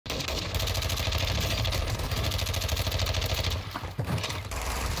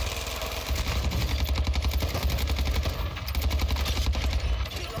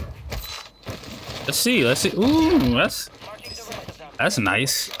Let's see. Ooh, that's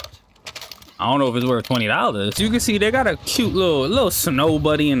nice. I don't know if it's worth $20. You can see they got a cute little snow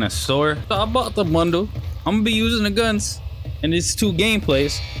buddy in the store. So I bought the bundle. I'm gonna be using the guns in these 2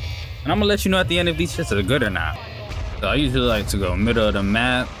 gameplays, and I'm gonna let you know at the end if these shits are good or not. So I usually like to go middle of the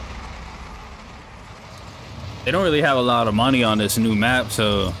map. They don't really have a lot of money on this new map,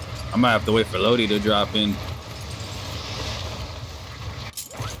 so I might have to wait for Lodi to drop in.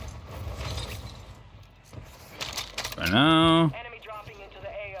 For now.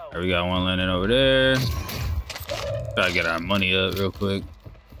 Right, we got one landing over there. Gotta get our money up real quick.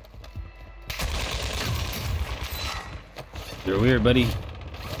 You're weird, buddy.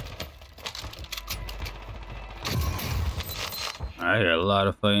 I hear a lot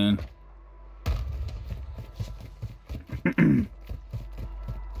of fighting.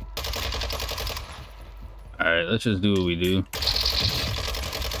 Alright, let's just do what we do.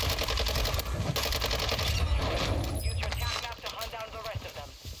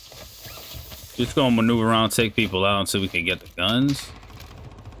 Just gonna maneuver around, take people out until we can get the guns.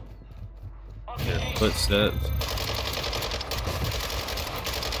 Get footsteps.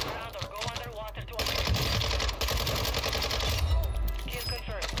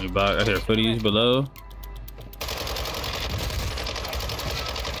 I hear Futives below.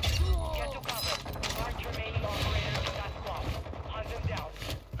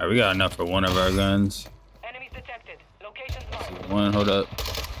 Alright, we got enough for one of our guns. Enemies detected. Locations marked. One, hold up.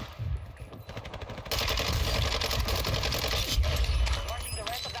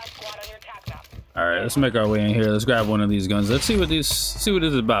 Alright, let's make our way in here. Let's grab one of these guns. Let's see what this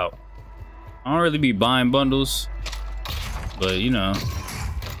is about. I don't really be buying bundles, but you know.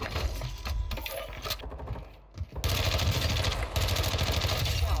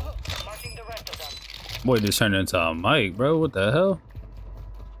 Boy, just turned into a mic, bro. What the hell?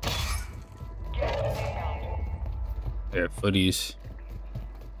 There, Footies.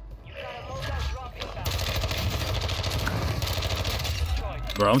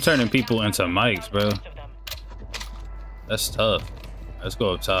 Bro, I'm turning people into mics, bro. That's tough. Let's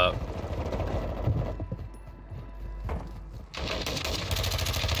go up top.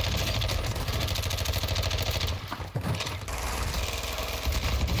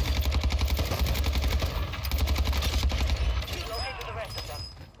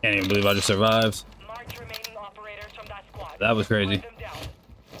 Can't even believe I just survived. That was crazy.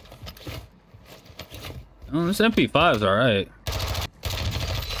 Oh, this MP5's alright.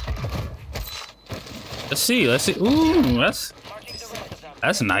 Let's see. Ooh,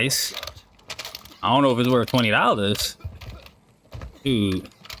 that's nice. I don't know if it's worth $20. Dude.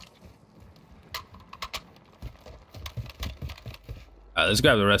 Alright, let's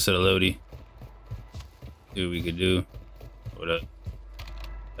grab the rest of the Lodi. See what we could do. What up?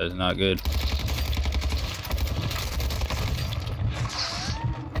 That's not good.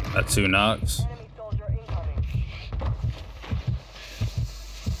 That's 2 knocks.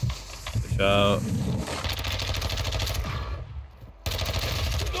 Push out.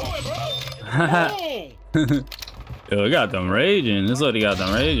 Yo, we got them raging. This lady got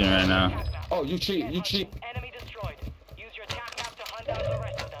them raging right now. Oh, you cheat. You cheat. Enemy destroyed. Use your Tctekk app to hunt down the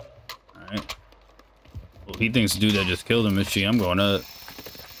rest of them. Alright. Well, he thinks the dude that just killed him is cheat. I'm going up.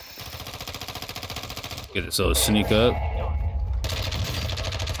 Get this little sneak up.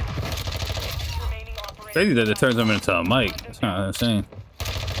 Crazy that it turns him into a mic. That's not insane.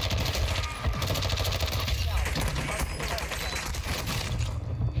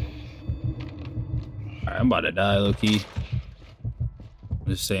 Alright, I'm about to die, low key.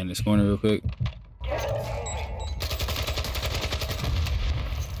 Just stay in this corner real quick.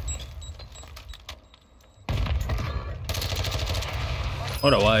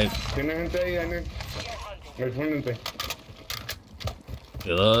 What a wipe. Tiene gente ahí, Daniel. Responde.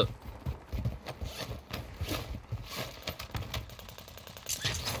 Heal up.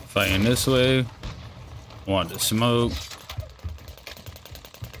 Fighting this way. Want to smoke.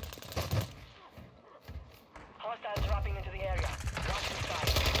 Hostiles dropping into the area. Watch the sky.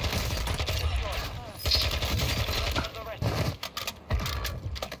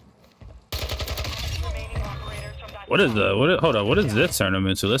 What is the hold on, what does this turn him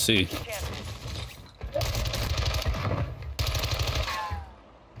into? Let's see.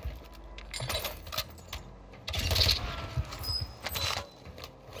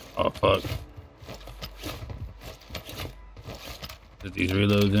 Oh fuck. Put these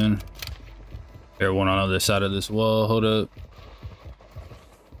reloads in. There, one on the other side of this wall. Hold up.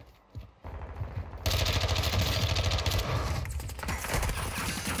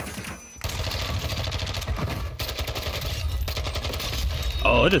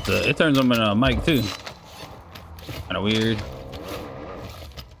 Oh, it turns them into a mic too. Kind of weird.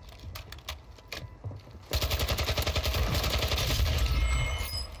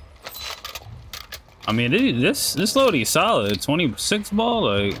 I mean, this loadie's solid. 26 ball,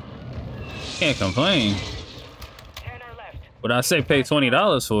 like, can't complain. Would I say pay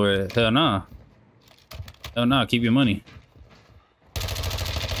 $20 for it? Hell nah. Hell nah, keep your money.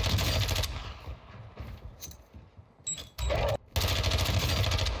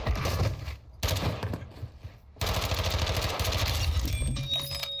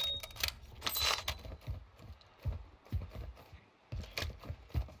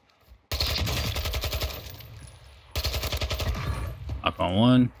 Knock on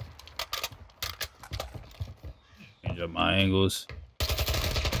one. Change up my angles.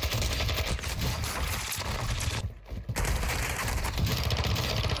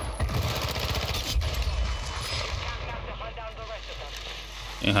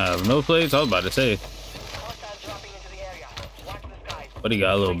 You have no plates? I was about to say. But he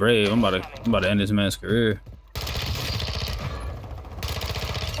got a little brave. I'm about to end this man's career.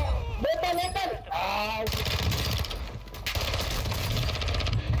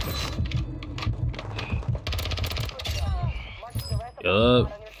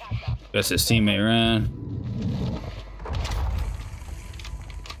 Yup. Guess his teammate ran.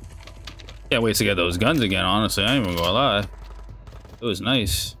 Can't wait to get those guns again, honestly. I ain't even gonna lie. It was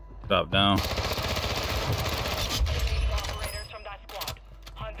nice. Drop down.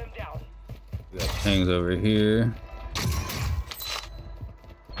 We got things over here.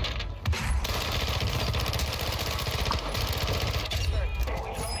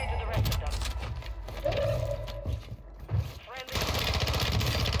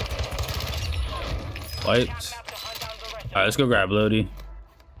 Wipes. Alright, let's go grab Lodi.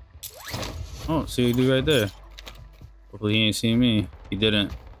 Oh, see you do right there. Hopefully he ain't seen me. He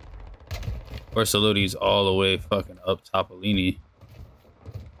didn't. Of course, the Lodi's all the way fucking up top of Lini.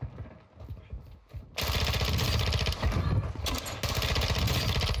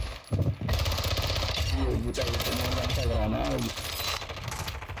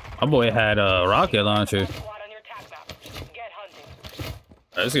 My boy had a rocket launcher.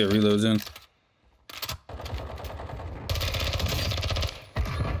 Alright, let's get reloads in.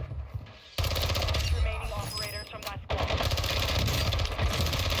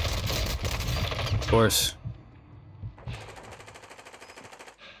 Of course.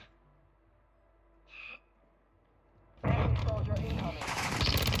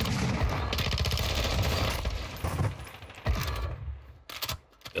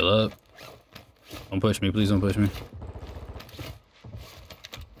 Fill up. Don't push me, please don't push me.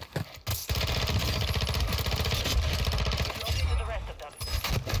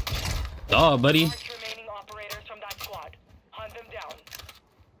 Oh, buddy.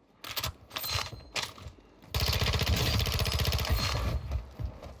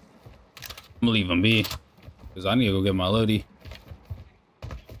 I'm gonna leave him be, because I need to go get my Lodi.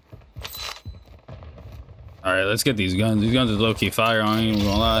 Alright, let's get these guns. These guns is low-key fire, I ain't even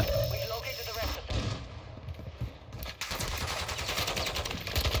gonna lie.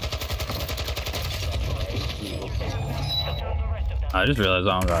 I just realized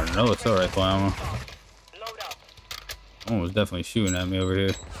I don't got no assault rifle ammo. Someone was definitely shooting at me over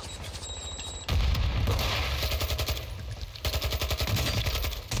here.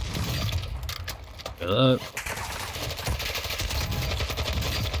 Fill up.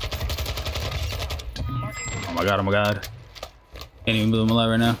 Oh my god, oh my god. Can't even move him alive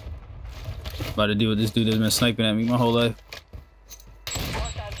right now. About to deal with this dude that's been sniping at me my whole life.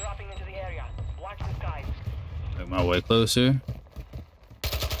 Make my way closer.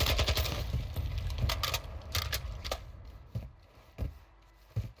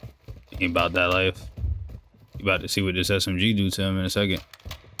 He ain't about that life. You about to see what this SMG do to him in a second.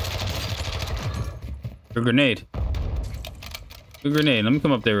 Good grenade. Good grenade. Let me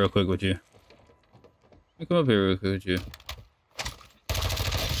come up there real quick with you. Let me come up here real quick with you.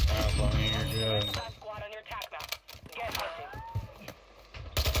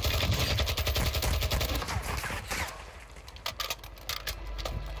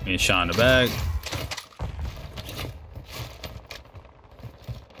 Me and Sean in the bag.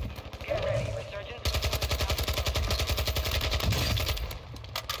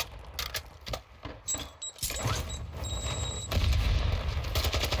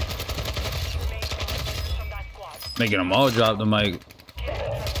 Making them all drop the mic.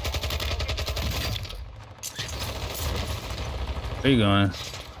 Where you going?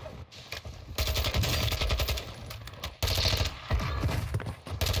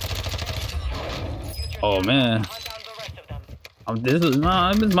 Oh man.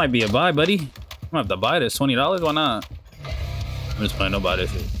 This might be a buy, buddy. I'm gonna have to buy this. $20. Why not? I'm just playing. Don't buy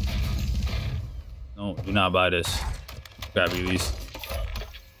this shit. No, do not buy this. Grab you these.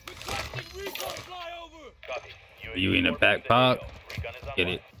 You in a backpack? Get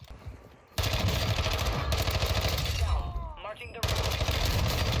it. Marking the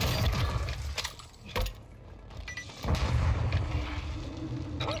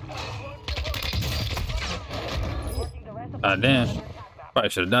God damn. Probably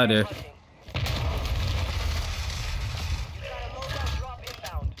should have died there.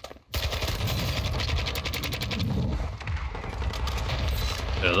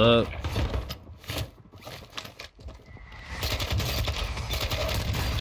 Fill up.